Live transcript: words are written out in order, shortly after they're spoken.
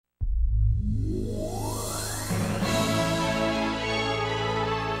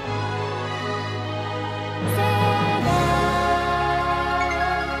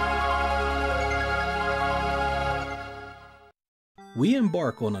we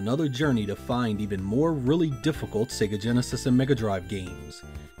embark on another journey to find even more really difficult Sega Genesis and Mega Drive games.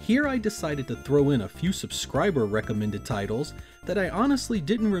 Here I decided to throw in a few subscriber recommended titles that I honestly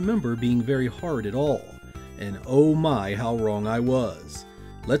didn't remember being very hard at all. And oh my, how wrong I was.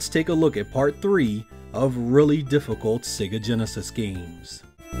 Let's take a look at part 3 of really difficult Sega Genesis games.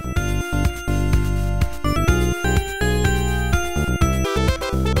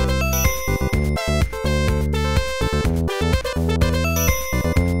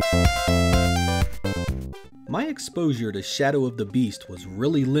 My exposure to Shadow of the Beast was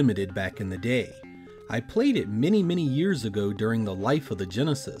really limited back in the day. I played it many years ago during the life of the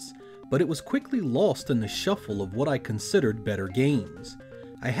Genesis, but it was quickly lost in the shuffle of what I considered better games.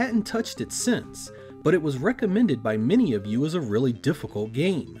 I hadn't touched it since, but it was recommended by many of you as a really difficult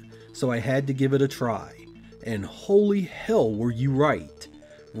game, so I had to give it a try. And holy hell were you right!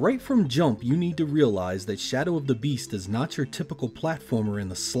 Right from jump you need to realize that Shadow of the Beast is not your typical platformer in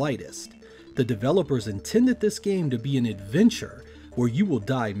the slightest. The developers intended this game to be an adventure where you will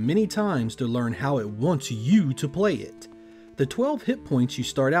die many times to learn how it wants you to play it. The 12 hit points you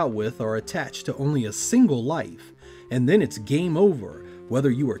start out with are attached to only a single life, and then it's game over whether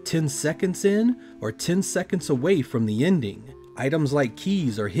you are 10 seconds in or 10 seconds away from the ending. Items like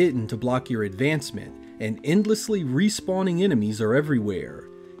keys are hidden to block your advancement, and endlessly respawning enemies are everywhere.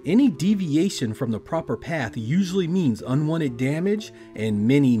 Any deviation from the proper path usually means unwanted damage and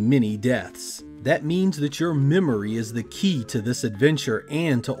many deaths. That means that your memory is the key to this adventure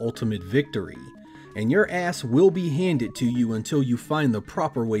and to ultimate victory. And your ass will be handed to you until you find the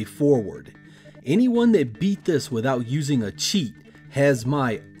proper way forward. Anyone that beat this without using a cheat has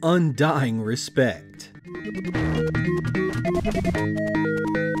my undying respect.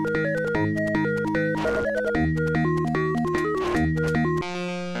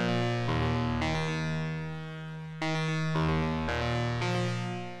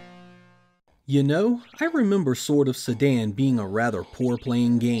 You know, I remember Sword of Sodan being a rather poor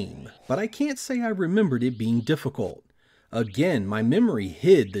playing game, but I can't say I remembered it being difficult. Again, my memory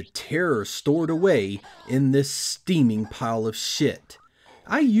hid the terror stored away in this steaming pile of shit.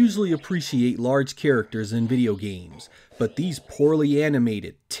 I usually appreciate large characters in video games, but these poorly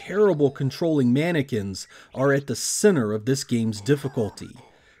animated, terrible controlling mannequins are at the center of this game's difficulty.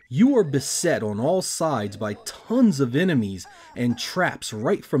 You are beset on all sides by tons of enemies and traps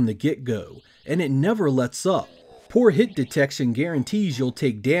right from the get-go, and it never lets up. Poor hit detection guarantees you'll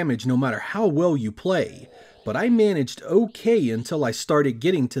take damage no matter how well you play, but I managed okay until I started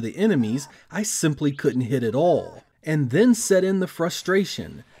getting to the enemies I simply couldn't hit at all. And then set in the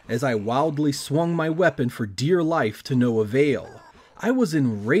frustration, as I wildly swung my weapon for dear life to no avail. I was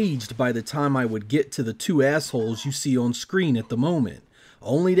enraged by the time I would get to the two assholes you see on screen at the moment,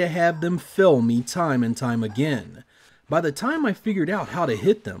 only to have them fell me time and time again. By the time I figured out how to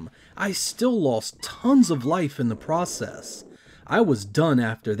hit them, I still lost tons of life in the process. I was done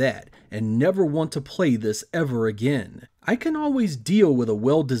after that, and never want to play this ever again. I can always deal with a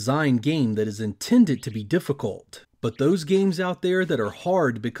well-designed game that is intended to be difficult, but those games out there that are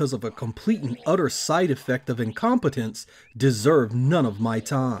hard because of a complete and utter side effect of incompetence deserve none of my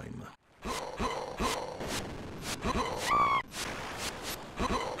time.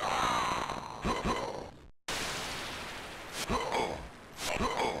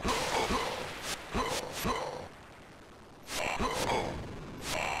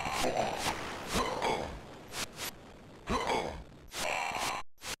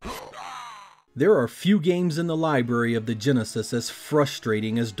 There are few games in the library of the Genesis as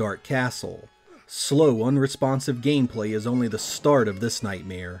frustrating as Dark Castle. Slow, unresponsive gameplay is only the start of this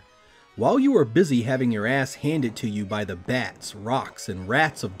nightmare. While you are busy having your ass handed to you by the bats, rocks, and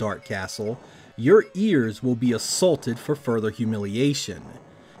rats of Dark Castle, your ears will be assaulted for further humiliation.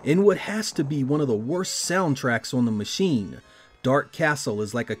 In what has to be one of the worst soundtracks on the machine, Dark Castle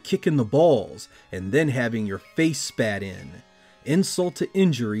is like a kick in the balls and then having your face spat in. Insult to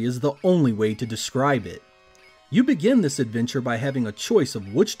injury is the only way to describe it. You begin this adventure by having a choice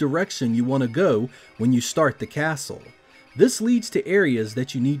of which direction you want to go when you start the castle. This leads to areas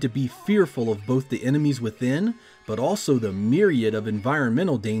that you need to be fearful of both the enemies within, but also the myriad of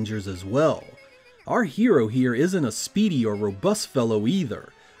environmental dangers as well. Our hero here isn't a speedy or robust fellow either,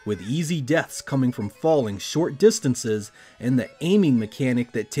 with easy deaths coming from falling short distances and the aiming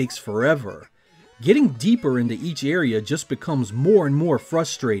mechanic that takes forever. Getting deeper into each area just becomes more and more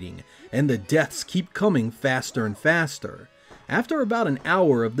frustrating, and the deaths keep coming faster and faster. After about an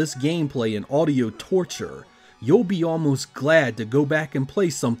hour of this gameplay and audio torture, you'll be almost glad to go back and play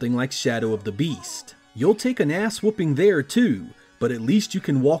something like Shadow of the Beast. You'll take an ass whooping there too, but at least you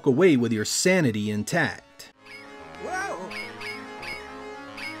can walk away with your sanity intact. Whoa.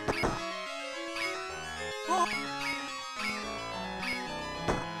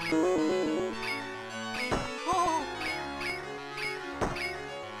 Lion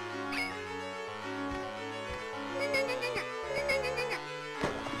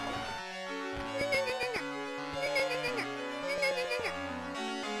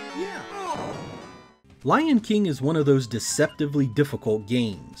King is one of those deceptively difficult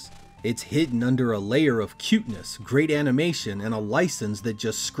games. It's hidden under a layer of cuteness, great animation, and a license that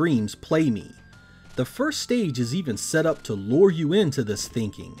just screams "play me." The first stage is even set up to lure you into this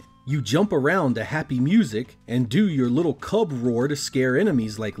thinking. You jump around to happy music and do your little cub roar to scare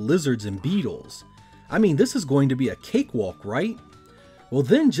enemies like lizards and beetles. I mean, this is going to be a cakewalk, right? Well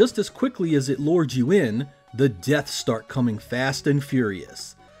then, just as quickly as it lured you in, the deaths start coming fast and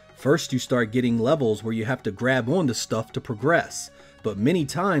furious. First you start getting levels where you have to grab onto stuff to progress, but many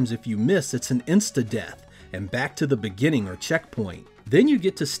times if you miss it's an insta-death, and back to the beginning or checkpoint. Then you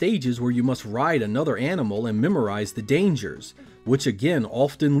get to stages where you must ride another animal and memorize the dangers, which again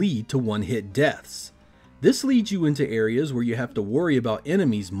often lead to one-hit deaths. This leads you into areas where you have to worry about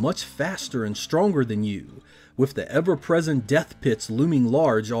enemies much faster and stronger than you, with the ever-present death pits looming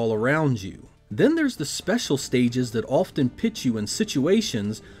large all around you. Then there's the special stages that often pit you in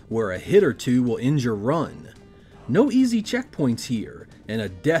situations where a hit or two will end your run. No easy checkpoints here, and a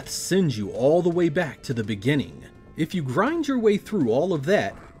death sends you all the way back to the beginning. If you grind your way through all of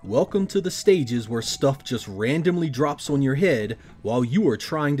that, welcome to the stages where stuff just randomly drops on your head while you are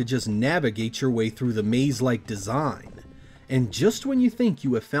trying to just navigate your way through the maze-like design. And just when you think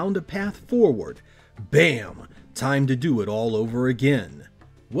you have found a path forward, bam! Time to do it all over again.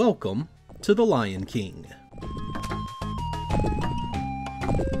 Welcome to the Lion King.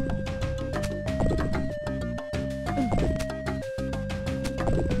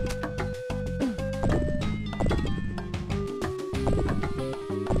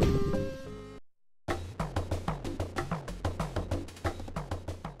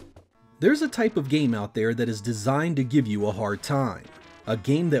 There's a type of game out there that is designed to give you a hard time. A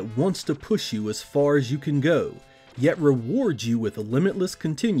game that wants to push you as far as you can go, yet rewards you with limitless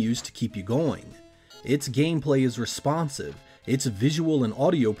continues to keep you going. Its gameplay is responsive, its visual and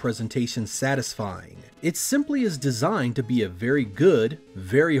audio presentation satisfying. It simply is designed to be a very good,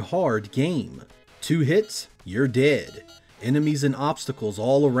 very hard game. 2 hits, you're dead. Enemies and obstacles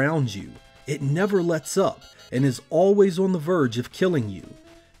all around you. It never lets up, and is always on the verge of killing you.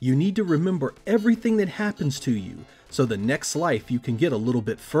 You need to remember everything that happens to you, so the next life you can get a little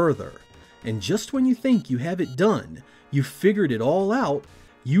bit further. And just when you think you have it done, you figured it all out,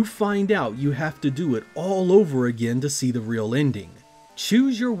 you find out you have to do it all over again to see the real ending.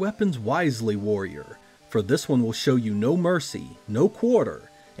 Choose your weapons wisely, warrior, for this one will show you no mercy, no quarter,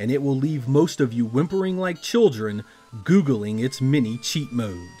 and it will leave most of you whimpering like children, Googling its many cheat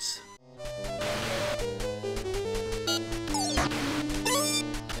modes.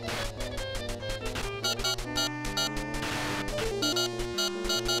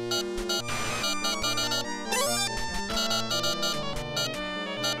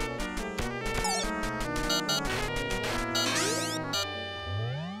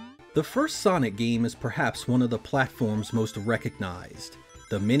 The first Sonic game is perhaps one of the platform's most recognized.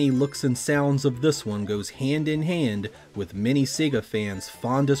 The many looks and sounds of this one goes hand in hand with many Sega fans'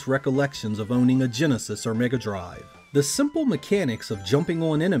 fondest recollections of owning a Genesis or Mega Drive. The simple mechanics of jumping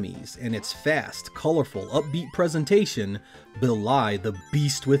on enemies and its fast, colorful, upbeat presentation belie the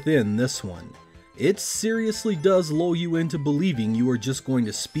beast within this one. It seriously does lull you into believing you are just going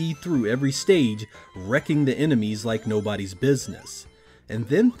to speed through every stage, wrecking the enemies like nobody's business. And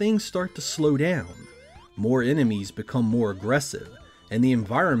then things start to slow down. More enemies become more aggressive, and the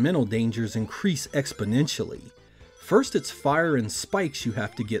environmental dangers increase exponentially. First it's fire and spikes you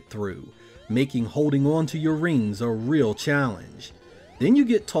have to get through, making holding on to your rings a real challenge. Then you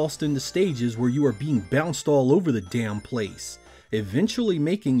get tossed into stages where you are being bounced all over the damn place, eventually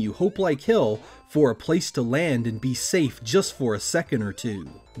making you hope like hell for a place to land and be safe just for a second or two.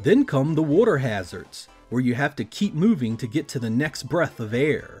 Then come the water hazards, where you have to keep moving to get to the next breath of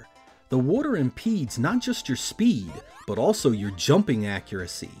air. The water impedes not just your speed, but also your jumping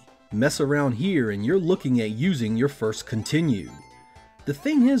accuracy. Mess around here and you're looking at using your first continue. The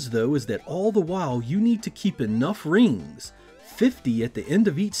thing is though is that all the while you need to keep enough rings, 50 at the end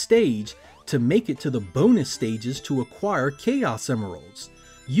of each stage, to make it to the bonus stages to acquire Chaos Emeralds.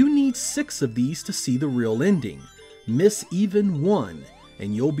 You need 6 of these to see the real ending. Miss even one,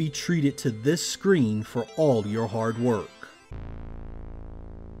 and you'll be treated to this screen for all your hard work.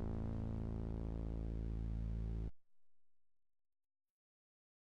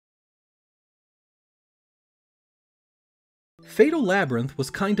 Fatal Labyrinth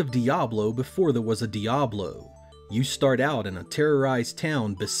was kind of Diablo before there was a Diablo. You start out in a terrorized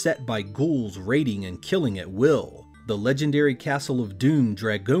town beset by ghouls raiding and killing at will. The legendary castle of Doom,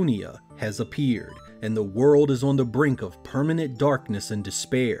 Dragonia, has appeared, and the world is on the brink of permanent darkness and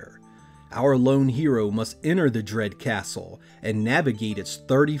despair. Our lone hero must enter the dread castle and navigate its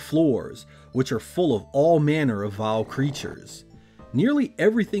 30 floors, which are full of all manner of vile creatures. Nearly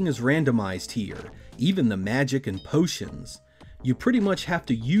everything is randomized here, even the magic and potions. You pretty much have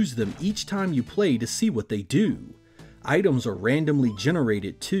to use them each time you play to see what they do. Items are randomly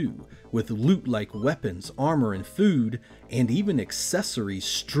generated too, with loot like weapons, armor, and food, and even accessories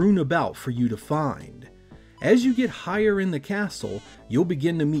strewn about for you to find. As you get higher in the castle, you'll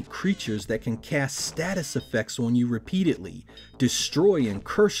begin to meet creatures that can cast status effects on you repeatedly, destroy and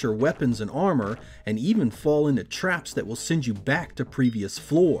curse your weapons and armor, and even fall into traps that will send you back to previous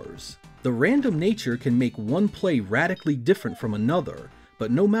floors. The random nature can make one play radically different from another,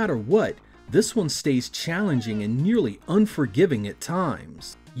 but no matter what, this one stays challenging and nearly unforgiving at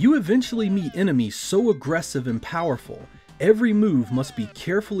times. You eventually meet enemies so aggressive and powerful, every move must be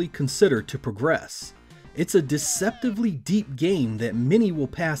carefully considered to progress. It's a deceptively deep game that many will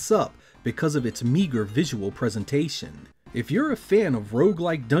pass up because of its meager visual presentation. If you're a fan of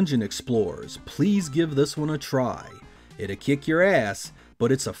roguelike dungeon explorers, please give this one a try. It'll kick your ass,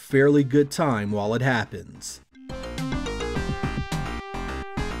 but it's a fairly good time while it happens.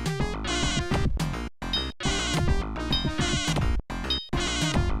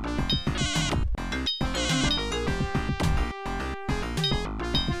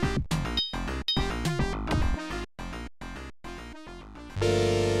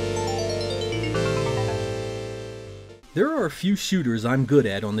 There are a few shooters I'm good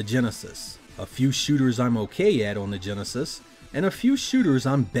at on the Genesis, a few shooters I'm okay at on the Genesis, and a few shooters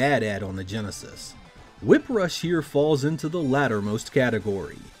I'm bad at on the Genesis. Whip Rush here falls into the lattermost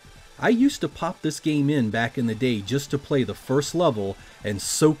category. I used to pop this game in back in the day just to play the first level and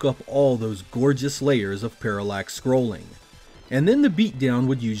soak up all those gorgeous layers of parallax scrolling. And then the beatdown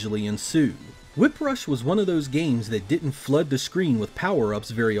would usually ensue. Whip Rush was one of those games that didn't flood the screen with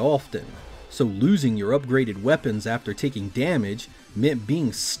power-ups very often. So losing your upgraded weapons after taking damage meant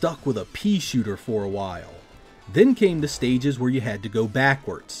being stuck with a pea shooter for a while. Then came the stages where you had to go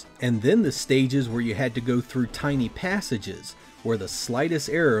backwards, and then the stages where you had to go through tiny passages, where the slightest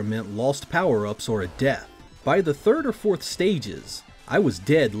error meant lost power-ups or a death. By the third or fourth stages, I was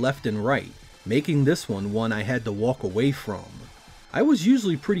dead left and right, making this one I had to walk away from. I was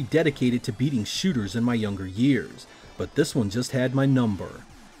usually pretty dedicated to beating shooters in my younger years, but this one just had my number.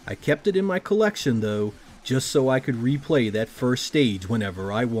 I kept it in my collection though, just so I could replay that first stage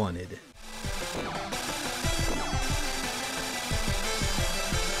whenever I wanted.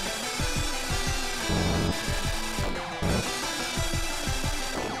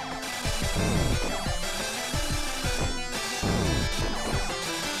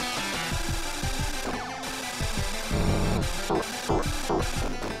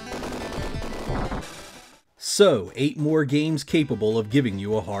 So, 8 more games capable of giving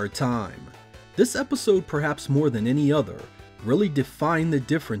you a hard time. This episode, perhaps more than any other, really defined the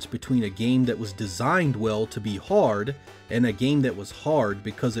difference between a game that was designed well to be hard and a game that was hard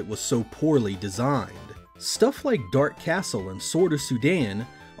because it was so poorly designed. Stuff like Dark Castle and Sword of Sodan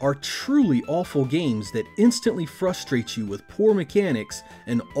are truly awful games that instantly frustrate you with poor mechanics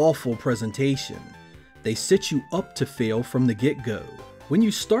and awful presentation. They set you up to fail from the get-go. When you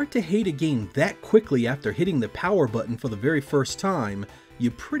start to hate a game that quickly after hitting the power button for the very first time,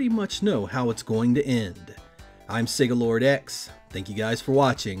 you pretty much know how it's going to end. I'm Sega Lord X, thank you guys for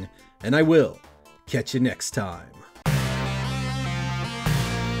watching, and I will catch you next time.